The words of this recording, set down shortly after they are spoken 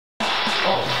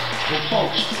Well,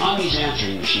 folks, on these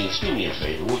answering machines, do me a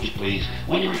favor, would you please?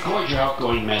 When you record your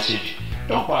outgoing message,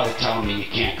 don't bother telling me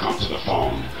you can't come to the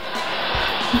phone.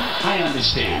 I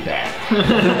understand that.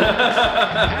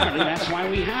 Apparently, that's why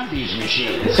we have these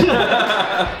machines.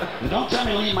 And don't tell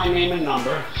me to leave my name and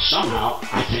number. Somehow,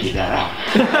 I figured that out.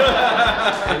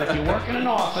 And if you work in an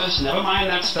office, never mind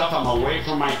that stuff, I'm away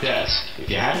from my desk. If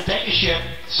you had to take a shit,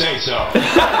 say so.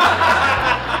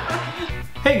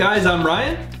 Hey guys, I'm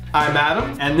Ryan. I'm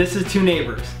Adam. And this is Two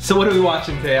Neighbors. So what are we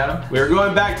watching today, Adam? We're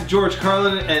going back to George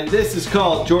Carlin, and this is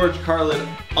called George Carlin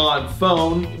on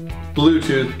Phone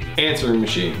Bluetooth Answering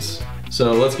Machines.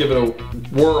 So let's give it a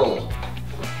whirl.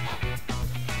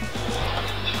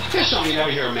 Here's something you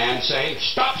never hear a man say.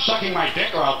 Stop sucking my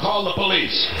dick or I'll call the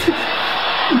police.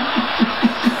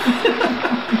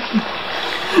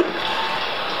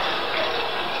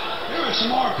 There are some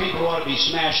more people who ought to be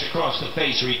smashed across the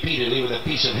face repeatedly with a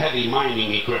piece of heavy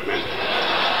mining equipment.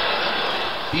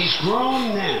 These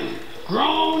grown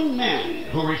men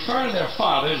who refer to their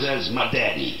fathers as my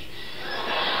daddy.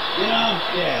 You know?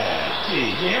 Yeah. Gee,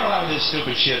 you hear a lot of this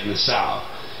stupid shit in the South.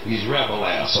 These rebel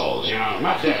assholes, you know.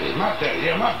 My daddy,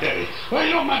 yeah, my daddy. Well,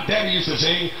 you know what my daddy used to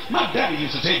say? My daddy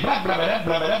used to say, blah, blah, blah,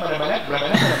 blah, blah, blah, blah, blah, blah, blah,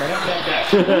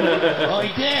 blah. Oh, he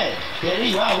did? Did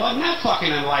he? Well, wasn't that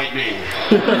fucking enlightening?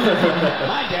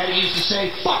 My daddy used to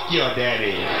say, fuck your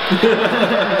daddy.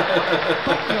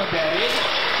 Fuck your daddy.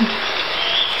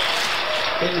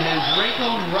 In his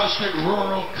wrinkled, rusted,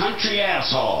 rural, country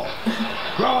asshole.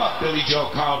 Grow up, Billy Joe,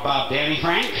 Carl, Bob, Danny,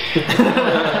 Frank.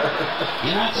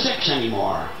 You're not 6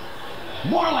 anymore.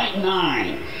 More like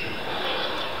 9.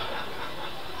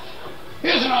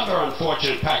 Here's another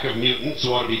unfortunate pack of mutants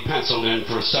who ought to be penciled in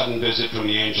for a sudden visit from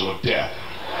the angel of death.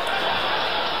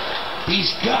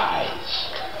 These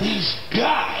guys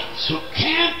who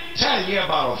can't tell you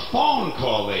about a phone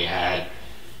call they had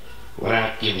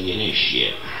without giving you this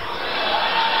shit.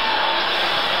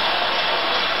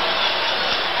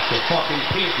 The fucking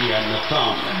pinky and the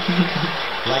thumb.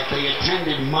 Like they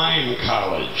attended mime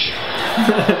college.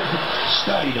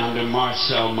 Studied under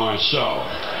Marcel Marceau.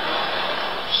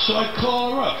 So I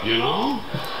call her up, you know?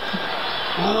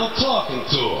 And I'm talking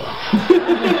to her.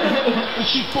 And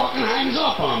she fucking hangs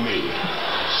up on me.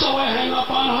 So I hang up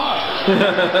on her.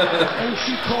 And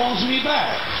she calls me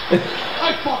back.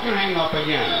 I fucking hang up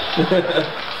again.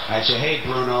 I say, hey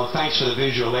Bruno, thanks for the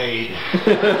visual aid.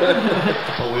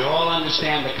 But we all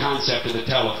understand the concept of the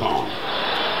telephone.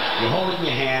 You hold it in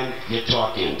your hand, you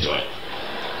talk into it.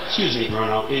 Excuse me,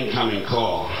 Bruno, incoming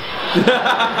call.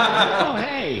 Oh,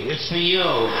 hey, it's for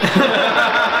you.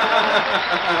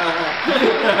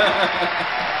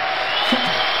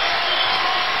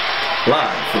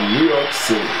 Live from New York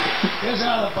City. Here's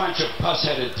another bunch of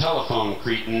pus-headed telephone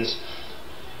cretins.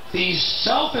 These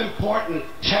self-important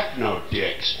techno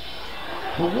dicks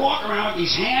who walk around with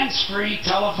these hands-free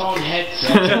telephone headsets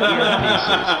and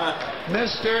earpieces.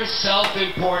 Mr.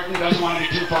 Self-Important doesn't want to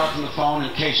be too far from the phone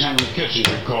in case Henry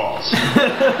Kissinger calls.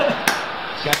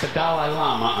 He's got the Dalai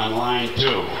Lama on line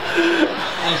 2.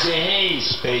 I say, hey,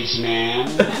 spaceman.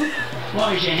 As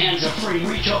long as your hands are free,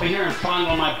 reach over here and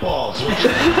fondle my balls, would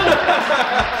you?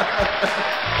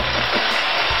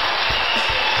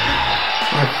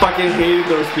 I fucking hated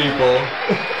those people.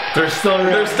 They're still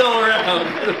around. They're still around.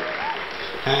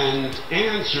 And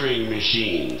answering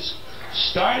machines.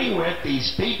 Starting with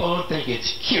these people who think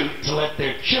it's cute to let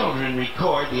their children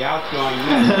record the outgoing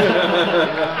message.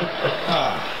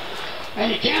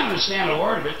 And you can't understand a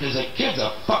word of it because the kid's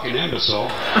a fucking imbecile.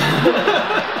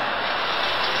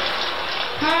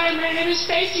 Hi, my name is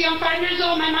Stacy. I'm 5 years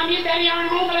old. My mommy and daddy aren't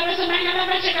home, but I miss them.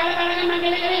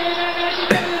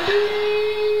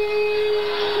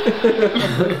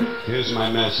 Here's my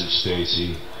message,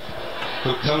 Stacy.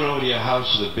 I'm coming over to your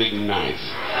house with a big knife.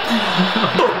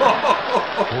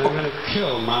 And I'm gonna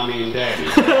kill mommy and daddy.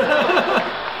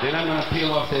 Then I'm gonna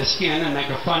peel off their skin and make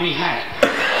a funny hat.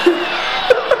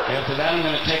 After that, I'm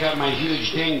gonna take out my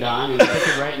huge ding-dong and stick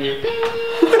it right in your...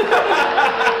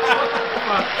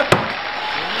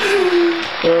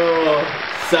 Oh,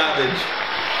 savage.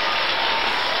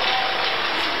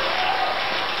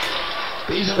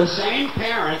 These are the same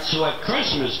parents who at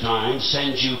Christmas time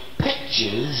send you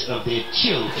pictures of their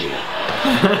children.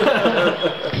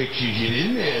 Pictures you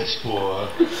didn't ask for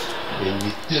and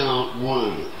you don't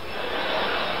want.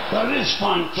 But it is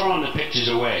fun throwing the pictures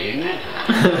away, isn't it?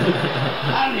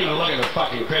 I don't even look at the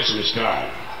fucking Christmas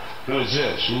card. Who's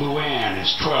this? Luann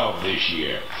is 12 this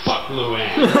year. Fuck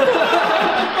Luann.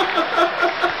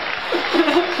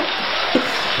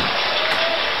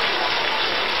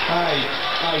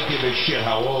 I give a shit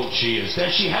how old she is.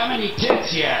 Does she have any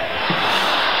tits yet?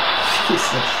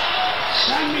 Jesus.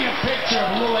 Send me a picture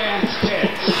of Luann's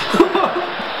tits.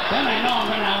 Then I know I'm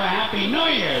going to have a happy New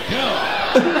Year, too.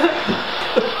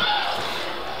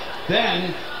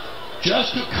 Then,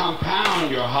 just to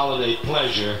compound your holiday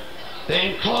pleasure,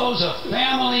 they enclose a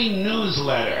family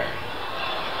newsletter.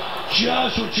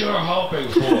 Just what you're hoping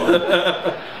for.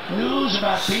 News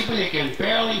about people you can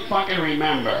barely fucking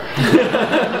remember.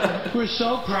 We're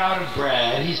so proud of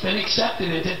Brad, he's been accepted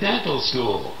into dental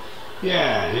school.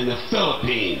 Yeah, in the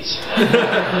Philippines.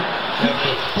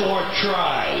 After 4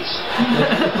 tries.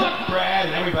 Fuck Brad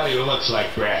and everybody who looks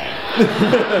like Brad.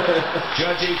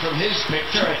 Judging from his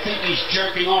picture, I think he's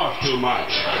jerking off too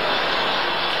much.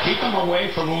 Keep him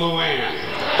away from Luann.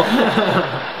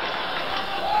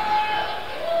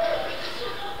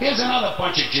 Here's another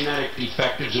bunch of genetic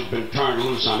defectives who've been turned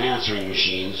loose on answering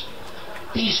machines.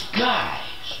 These guys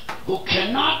who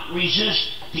cannot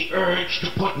resist the urge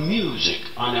to put music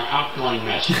on their outgoing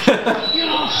message. You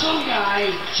know, some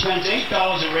guy spends $8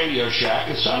 at Radio Shack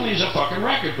and suddenly he's a fucking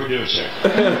record producer.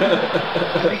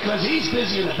 Because he's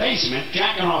busy in the basement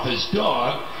jacking off his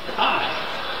dog,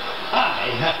 I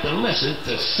have to listen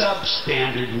to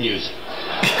substandard music.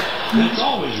 And it's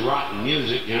always rotten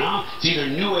music, you know? It's either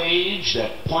new age,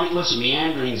 that pointless,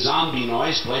 meandering zombie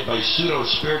noise played by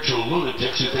pseudo-spiritual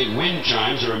lunatics who think wind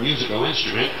chimes are a musical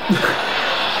instrument.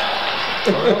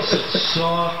 Or else it's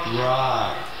soft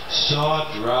rock.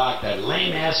 Soft rock, that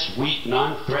lame-ass, weak,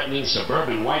 non-threatening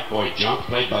suburban white boy junk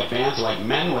played by bands like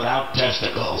Men Without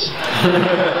Testicles.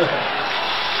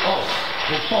 Oh.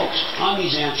 Well, folks, on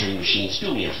these answering machines,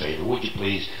 do me a favor, would you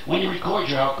please? When you record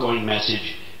your outgoing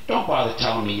message, don't bother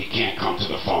telling me you can't come to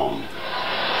the phone.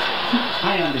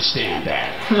 I understand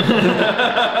that.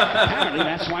 Apparently,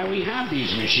 that's why we have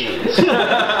these machines.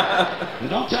 And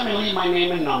don't tell me to leave my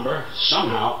name and number.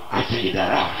 Somehow, I figured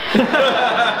that out.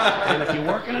 And if you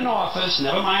work in an office,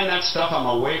 never mind that stuff, I'm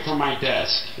away from my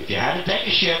desk. If you had to take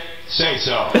a shit, say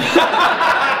so.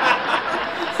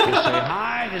 Just say,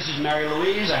 hi, this is Mary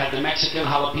Louise. I had the Mexican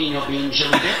jalapeno bean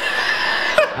chili dip.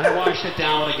 And I washed it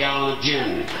down with a gallon of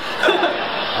gin.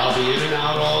 I'll be in and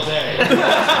out all day.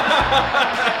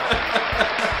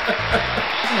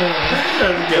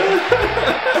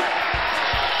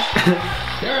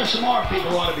 There are some more people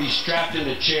who ought to be strapped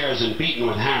into chairs and beaten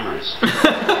with hammers.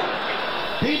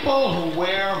 People who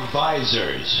wear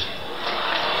visors.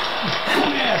 Let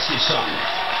me ask you something.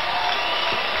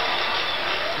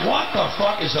 What the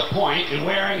fuck is the point in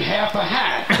wearing half a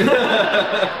hat?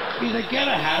 Either get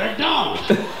a hat or don't.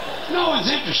 No one's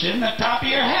interested in the top of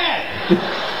your head.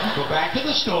 Go back to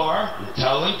the store and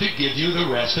tell them to give you the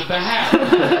rest of the hat.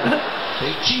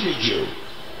 They cheated you.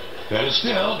 Better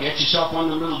still, get yourself one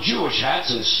of the little Jewish hats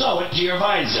and sew it to your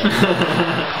visor.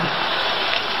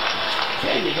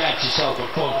 Then you got yourself a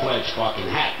full-fledged fucking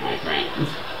hat, my friend.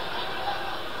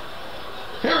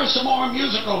 Here are some more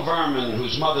musical vermin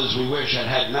whose mothers we wish had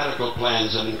had medical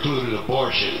plans that included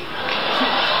abortion.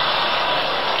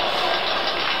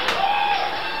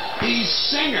 These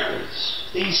singers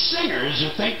who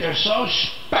think they're so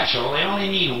special they only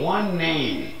need one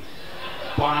name.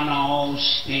 Bono,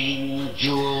 Sting,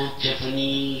 Jewel,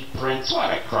 Tiffany, Prince.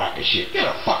 What a crock of shit. Get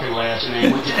a fucking last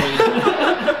name, would you please?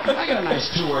 I got a nice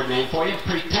 2-word name for you.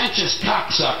 Pretentious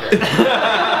cocksucker.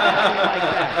 How do you like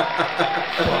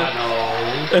that?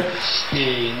 Bono,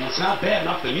 Sting. It's not bad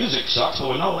enough the music sucks, but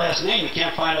with no last name, you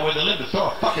can't find out where they live to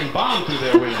throw a fucking bomb through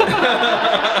their window.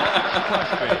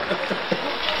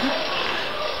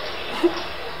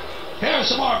 Here are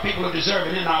some more people who deserve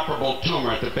an inoperable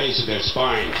tumor at the base of their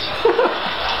spines.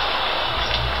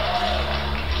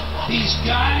 These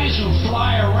guys who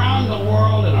fly around the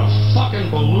world in a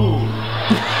fucking balloon.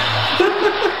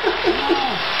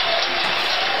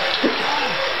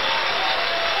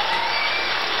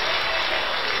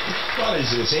 What is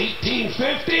this,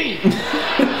 1850?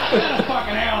 Get a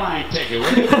fucking airline ticket,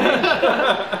 will you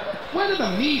please? When are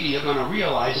the media going to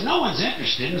realize no one's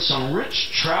interested in some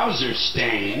rich trouser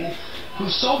stain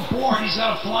who's so bored he's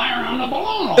got to fly around the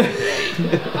balloon all day?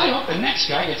 I hope the next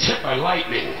guy gets hit by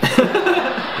lightning.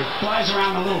 It flies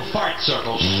around in little fart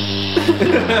circles.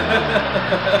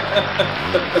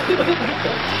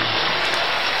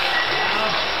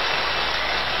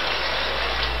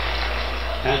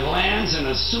 And lands in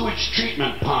a sewage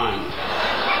treatment pond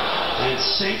and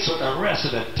sinks with the rest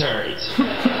of the turds.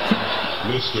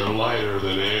 Mr. Lighter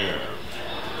Than Air.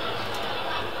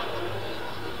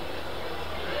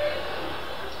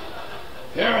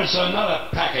 Here is another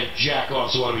pack of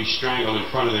jack-offs who ought to be strangled in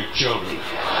front of their children.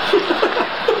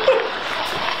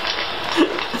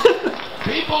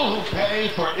 People who pay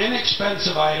for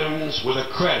inexpensive items with a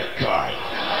credit card.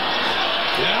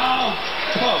 You know,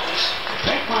 folks,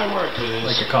 Take my word for this.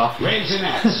 Like a coffee.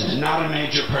 Raisinets is not a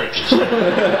major purchase.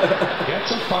 Get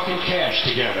some fucking cash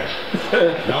together.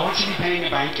 No one should be paying a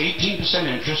bank 18%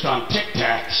 interest on Tic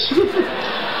Tacs.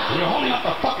 And you're holding up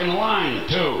a fucking line,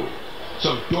 too.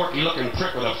 Some dorky-looking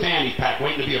prick with a fanny pack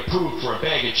waiting to be approved for a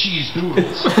bag of cheese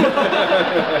doodles.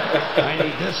 I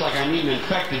need this like I need an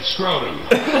infected scrotum.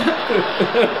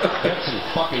 Get some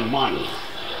fucking money.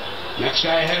 Next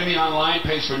guy ahead of me online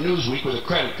pays for Newsweek with a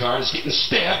credit card is getting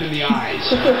stabbed in the eyes.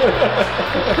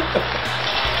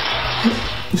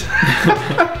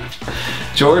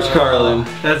 George Carlin.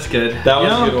 That's good. That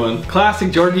was a good one.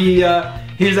 Classic Georgie.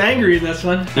 He was angry in this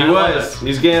one. He was.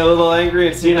 He's getting a little angry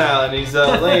and senile, and he's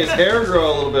letting his hair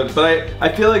grow a little bit. But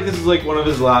I feel like this is like one of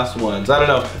his last ones. I don't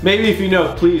know. Maybe if you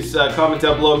know, please comment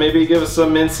down below. Maybe give us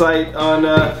some insight on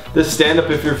this stand-up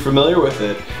if you're familiar with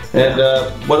it. And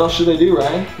what else should they do,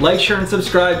 Ryan? Like, share, and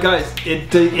subscribe, guys.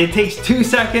 It takes 2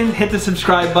 seconds. Hit the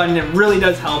subscribe button. It really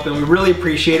does help, and we really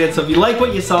appreciate it. So if you like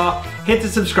what you saw, hit the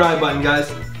subscribe button, guys.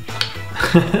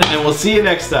 And we'll see you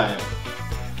next time.